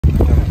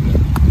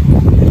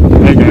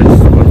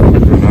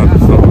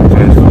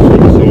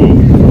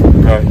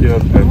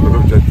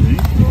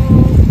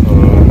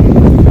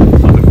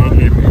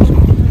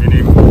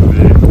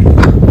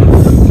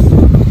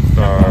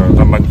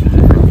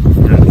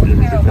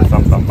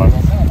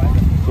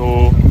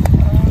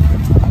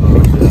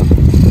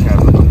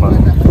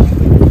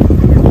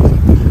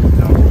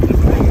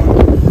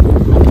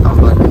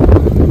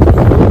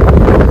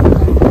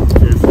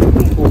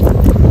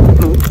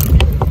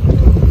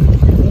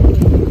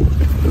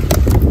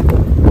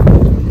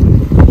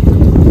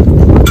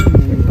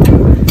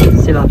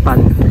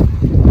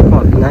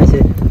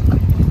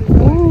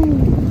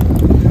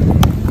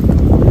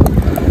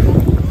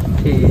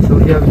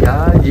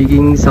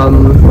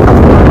some.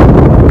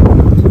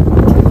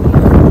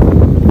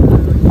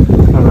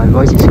 Oh, my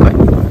voice is quite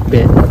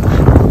bad.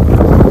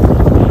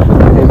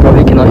 You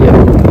probably cannot hear me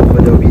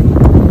over the wind.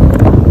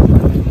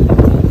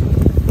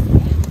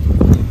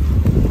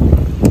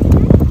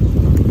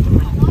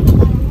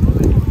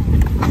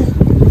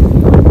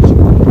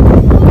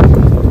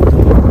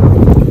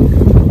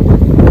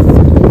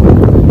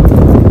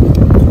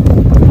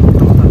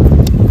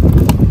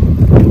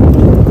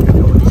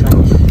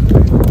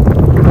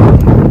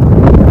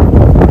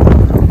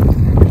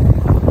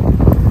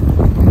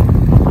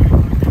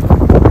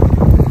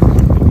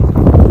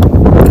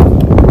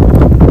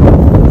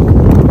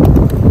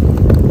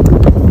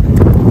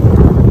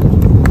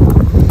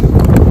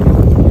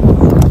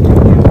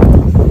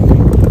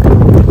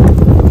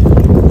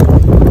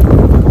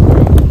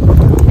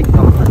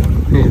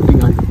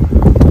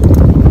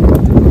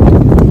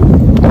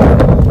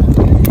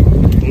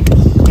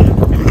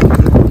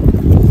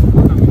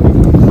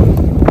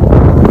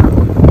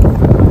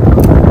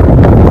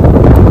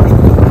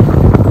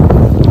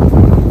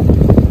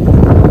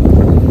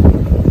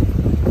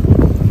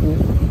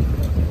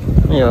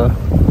 Yeah.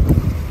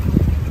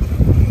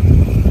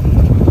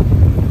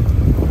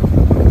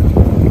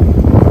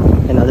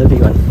 Another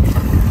big one.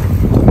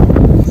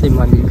 Same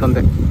one, you come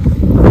back.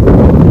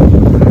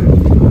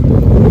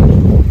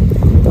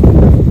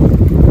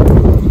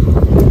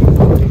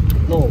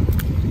 No.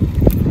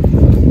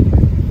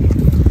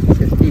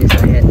 Safety is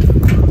ahead.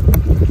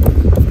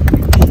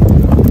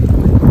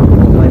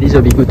 Oh, this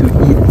will be good to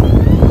eat.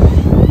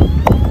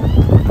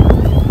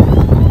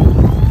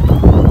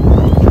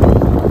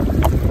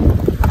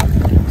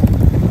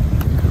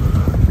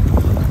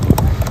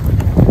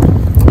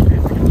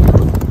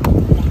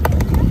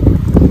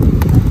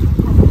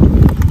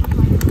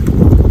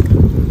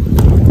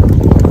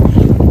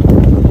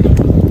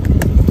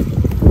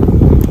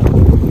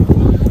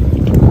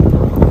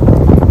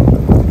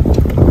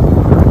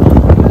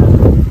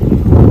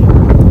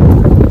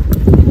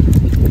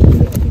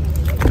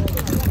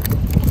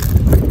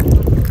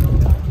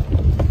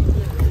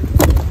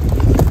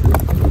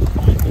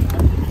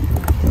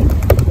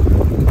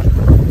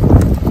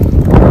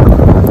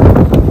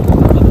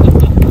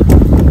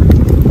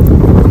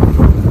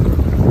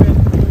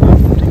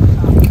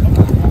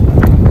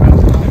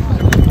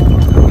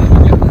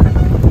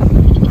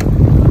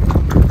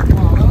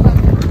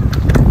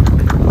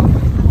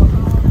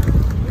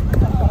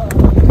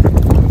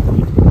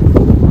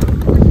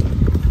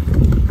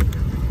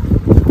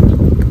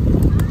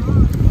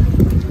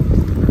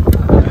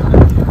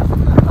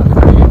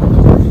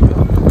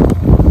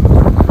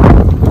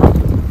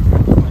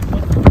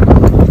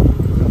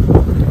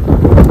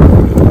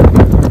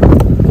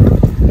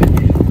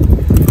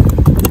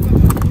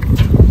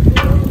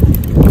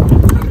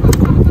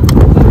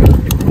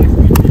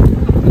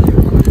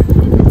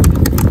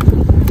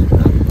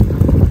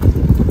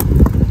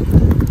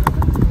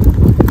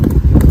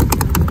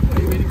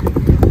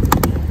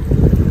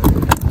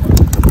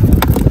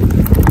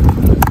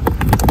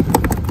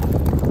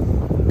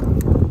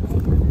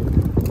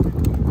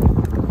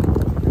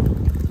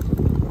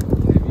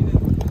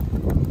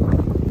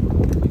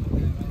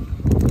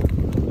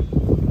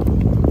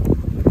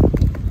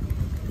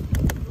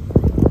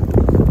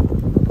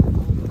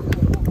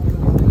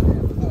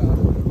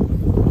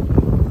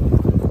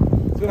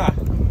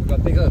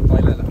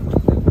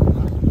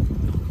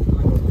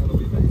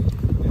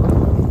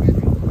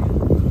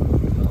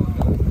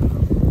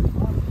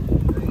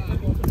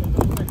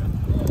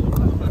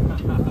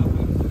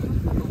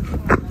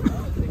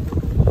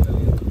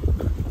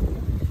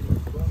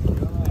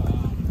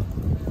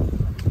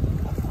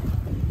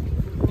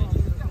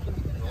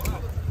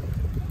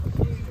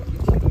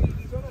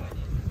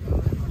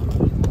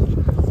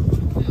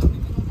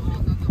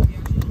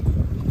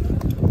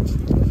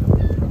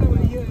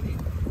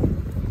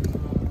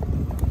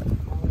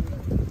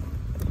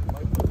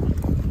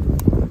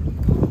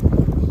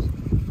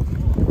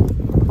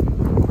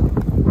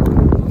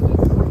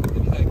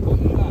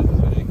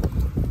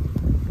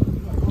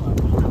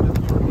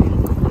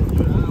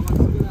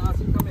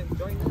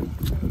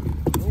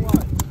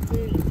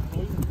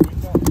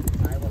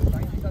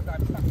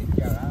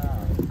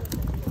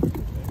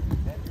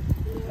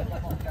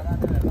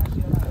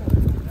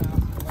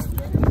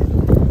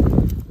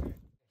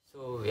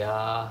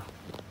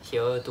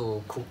 Here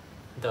to cook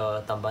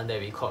the tamban that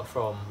we caught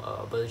from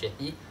Bedok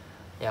Jetty.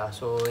 Yeah,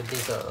 so this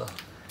is a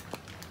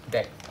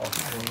bag of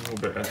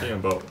I think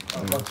about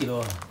 1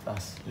 kilo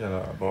plus. Yeah,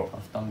 about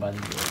of tamban.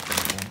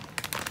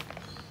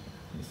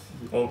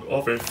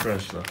 all very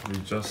fresh lah. We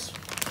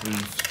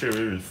straight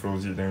away we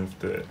froze it, then with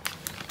that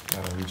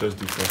we just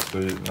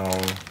defrosted it now.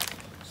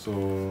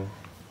 So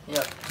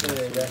yeah,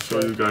 so just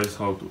show you guys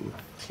how to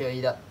clear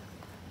it up.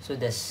 So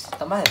there's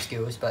tamban have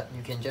scales, but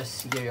you can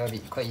just get rid of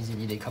it quite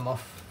easily. They come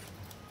off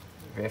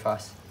very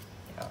fast.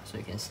 Yeah, so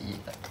you can see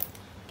it like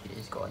okay,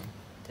 it's gone.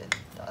 Then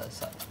the other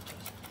side.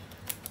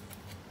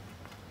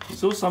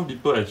 So some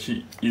people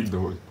actually eat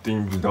the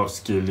thing without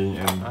scaling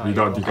and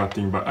without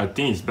decutting, but I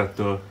think it's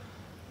better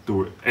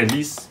to at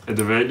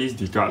the very least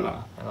decard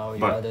lah. But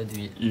rather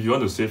do it. if you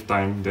want to save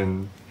time,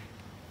 then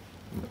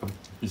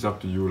it's up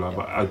to you lah. Yeah.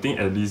 But I think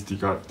at least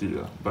decard it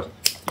lah. But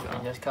yeah.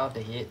 You just cut off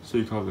the head. So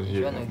you cut off the head. If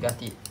you want to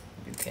gut it,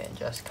 you can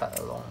just cut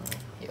along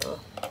here.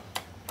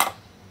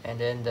 And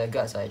then the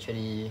guts are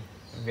actually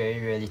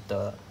very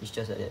little. It's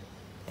just like that.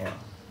 Yeah.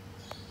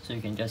 So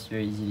you can just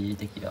very easily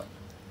take it out.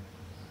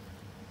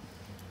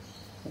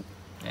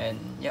 And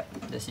yeah,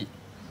 that's it.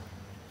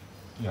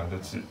 Yeah,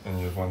 that's it. And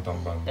you have one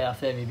tamban. Then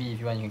after that, maybe if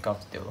you want, you can cut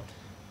off the tail.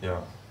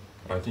 Yeah.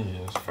 But I think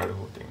you just fry the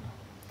whole thing.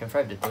 You can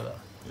fry the tail.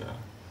 Yeah.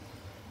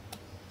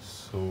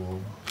 So.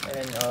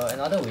 And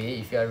another way,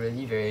 if you are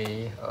really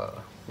very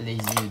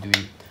lazy to do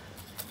it,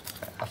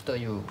 after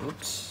you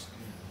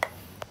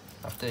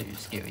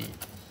scale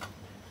it,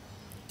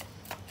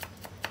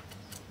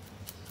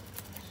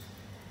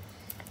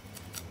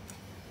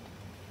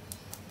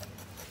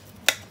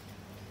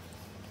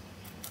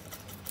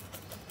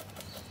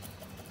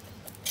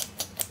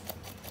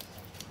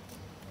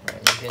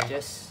 you can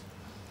just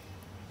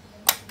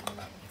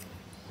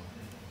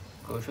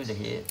go through the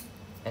head,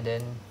 and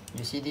then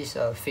you see this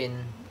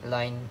fin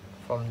line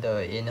from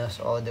the anus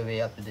all the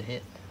way up to the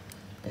head.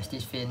 There's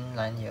this fin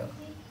line here.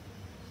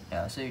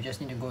 Yeah, so you just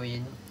need to go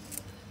in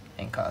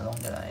and cut along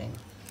the line.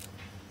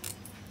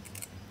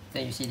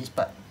 Then you see this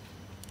part.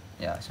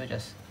 Yeah, so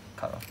just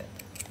cut off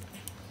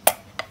that.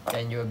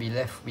 Then you will be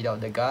left without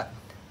the gut,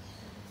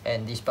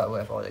 and this part will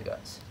have all the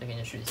guts. So you can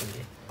just shoot this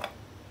away.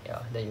 Yeah,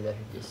 then you're left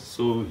with this.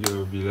 So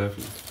you'll be left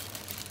with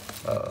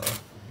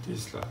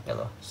this lah.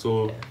 Yeah,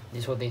 so yeah,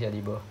 this whole thing's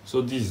edible.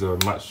 So this is a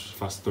much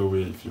faster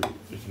way if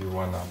you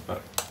want lah.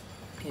 But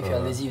if you're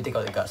lazy, you take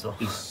out the guts though.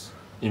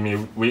 It may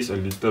waste a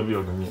little bit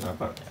of the meat lah,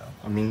 but yeah.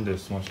 I mean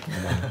there's so much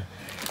tamban.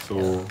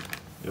 So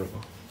yeah,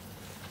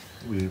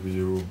 we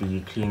will be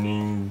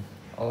cleaning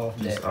all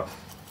of this that up.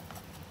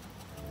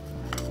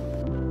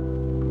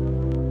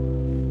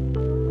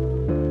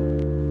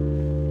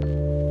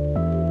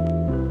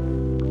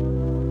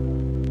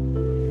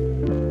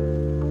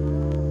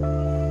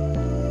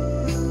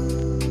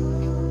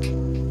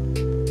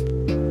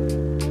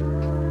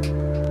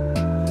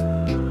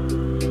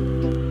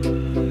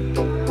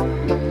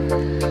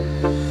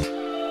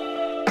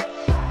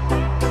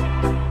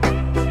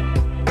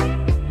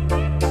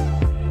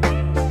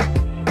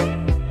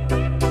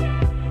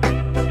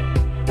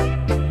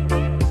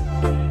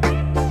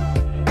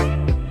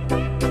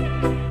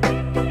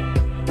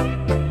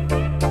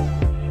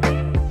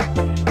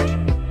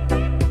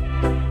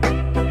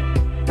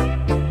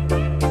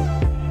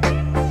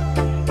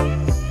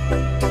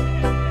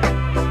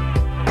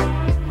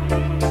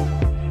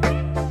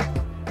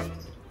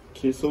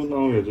 Okay, so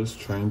now we're just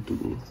trying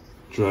to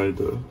dry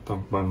the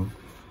tamban.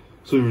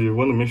 So we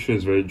want to make sure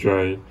it's very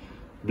dry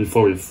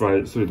before we fry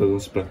it so it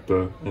doesn't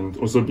splatter, and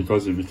also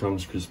because it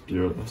becomes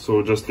crispier.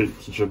 So just take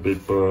tissue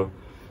paper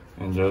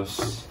and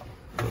just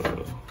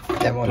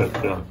pat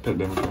them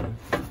dry.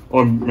 Oh,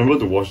 remember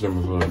to wash them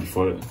as well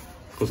before that,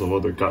 because of all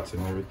the guts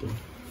and everything.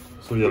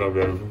 So yeah,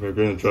 we're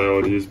going to dry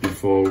all these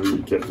before we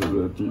get to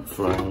the deep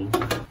frying.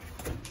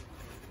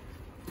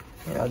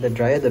 Yeah, the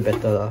drier the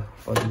better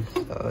for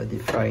this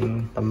deep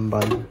frying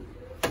tamban.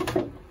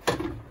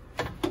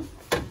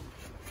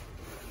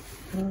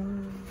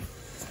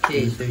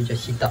 Okay, so you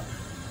just heat up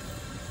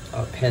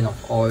a pan of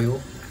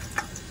oil.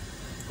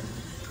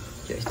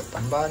 Here's the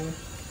tamban.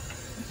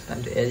 It's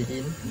time to add it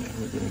in. Yeah,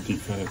 we're going to deep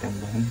fry the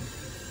tamban.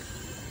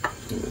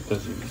 So the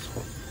test if it's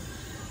hot.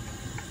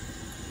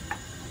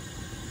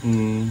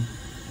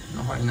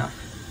 Not hot enough.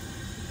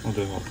 Not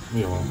that hot.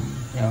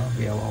 Yeah,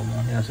 we are warm.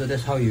 Yeah, so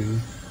that's how you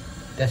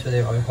test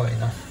whether oil hot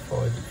enough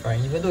for deep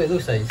frying. Even though it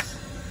looks like it's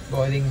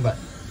boiling, but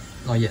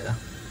not yet.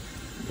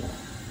 Yeah.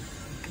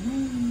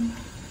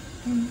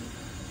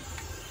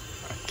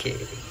 Okay.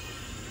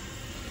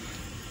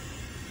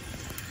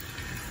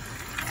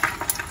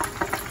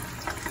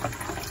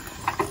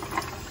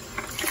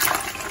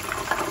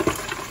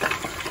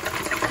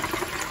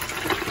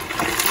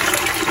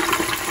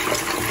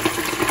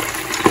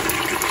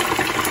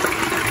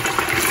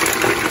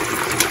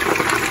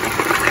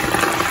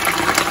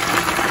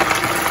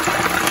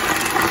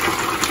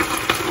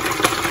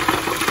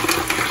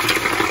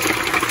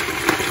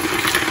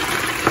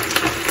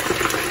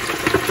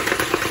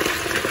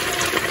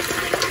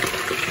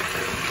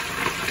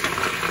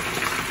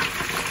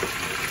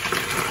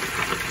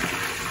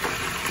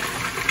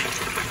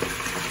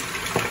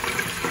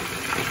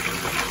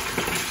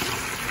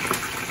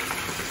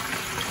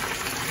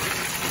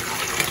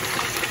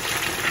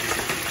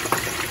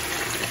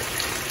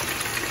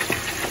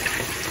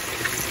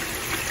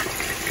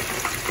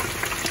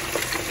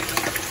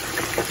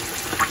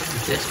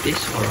 Just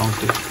this or round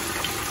two?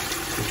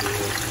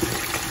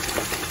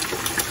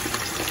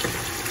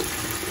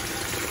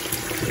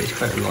 It's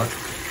quite a lot.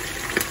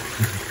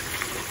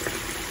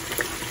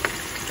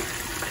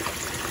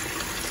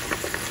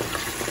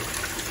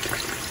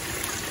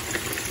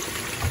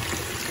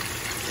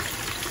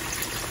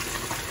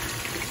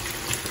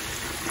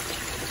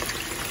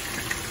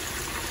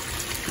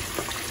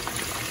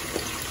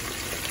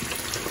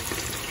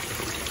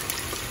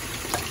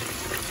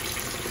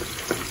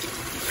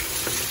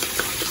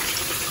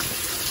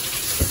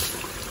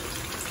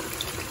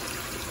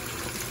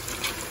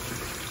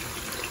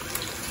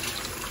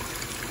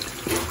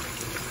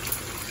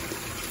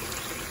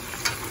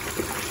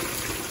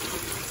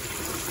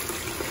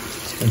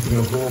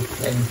 your whole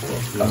plan for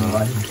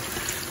Tamban.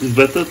 It's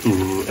better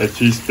to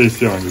actually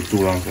space it on the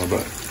 2 rounds,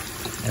 but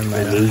I'm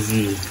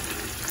lazy.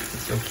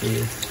 It's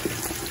okay.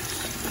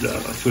 Yeah,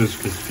 so it's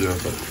crispier,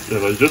 but yeah,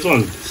 like you just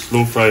want to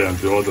slow fry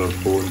until all the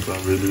bones are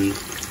really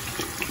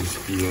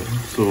crispy.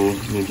 So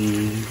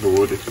maybe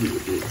lower the heat a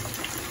bit.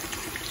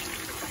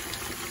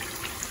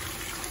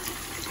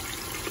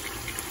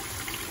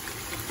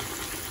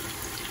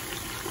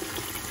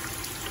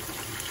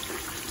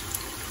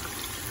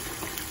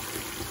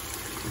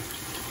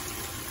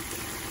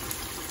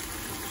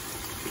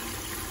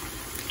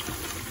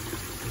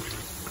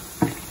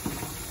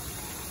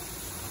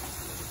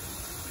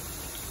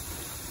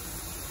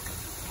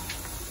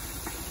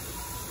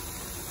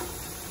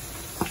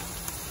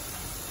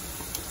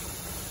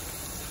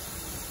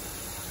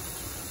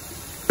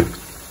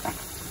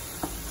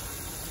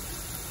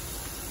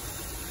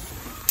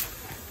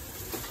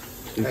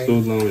 Okay, so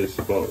now it's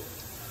about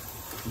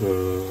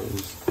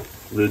it's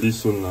ready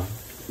soon lah.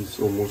 It's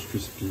almost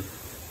crispy.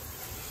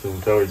 So you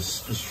can tell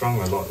it's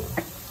shrunk a lot.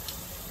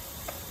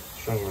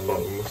 Shrunk a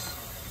lot, almost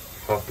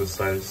half the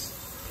size,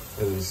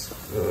 and it's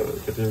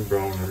getting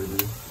brown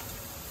already.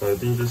 But I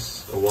think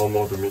just a while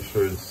more to make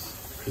sure it's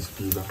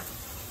crispy lah.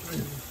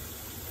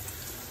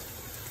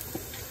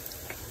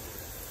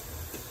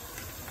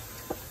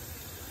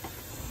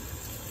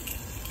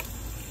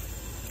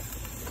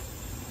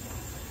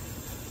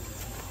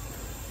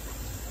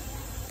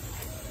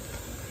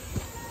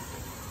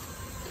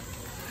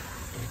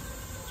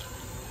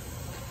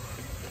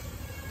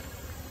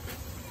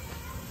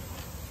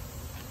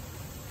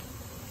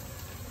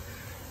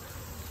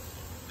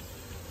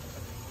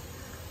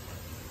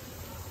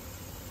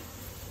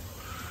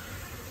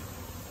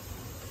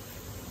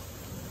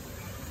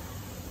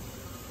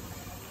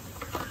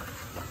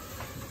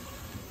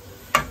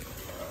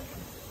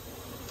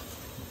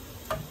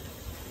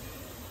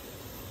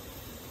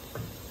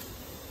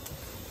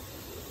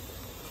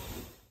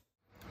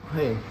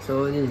 Okay,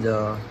 so this is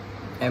the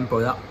end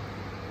product,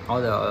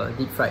 all the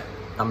deep fried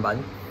tamban.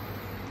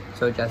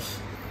 So just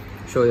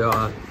show you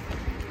all.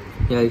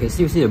 Yeah, you can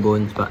still see the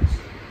bones, but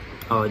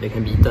they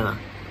can be eaten.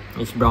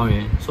 It's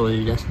brown, so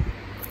you just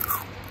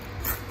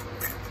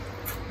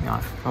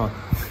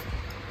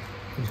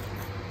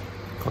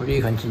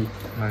completely crunchy.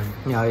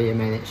 Yeah, you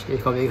manage.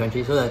 It's completely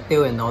crunchy. So the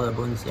tail and all the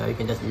bones, yeah, you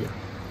can just eat.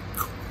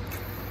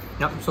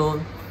 Yep. So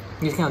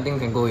this kind of thing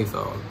can go with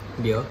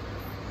beer.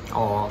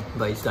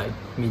 But it's like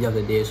middle of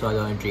the day, so I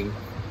don't want to drink.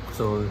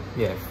 So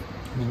yeah,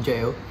 ginger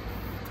ale.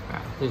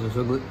 Yeah, this is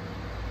also good.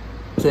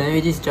 So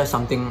anyway, this is just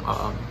something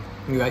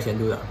you guys can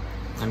do lah.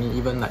 I mean,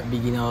 even like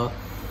beginners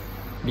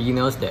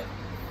that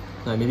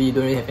maybe you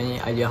don't really have any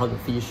idea how to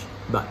fish,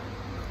 but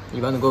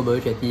you want to go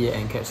Bedok Jetty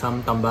and catch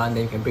some tamban,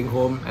 then you can bring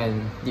home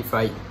and deep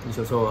fry it. It's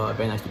also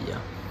very nice to eat.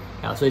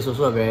 Yeah, so it's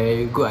also a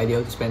very good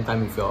idea to spend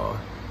time with your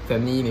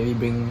family. Maybe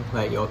bring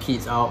like your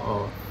kids out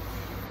or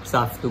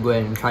stuff to go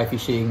and try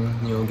fishing,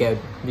 get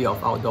a bit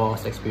of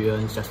outdoors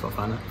experience just for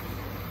fun.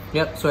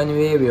 Yep, so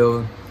anyway,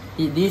 we'll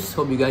eat this.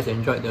 Hope you guys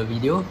enjoyed the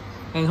video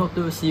and hope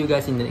to see you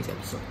guys in the next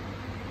episode.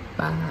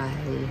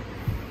 Bye.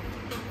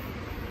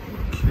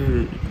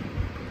 Okay.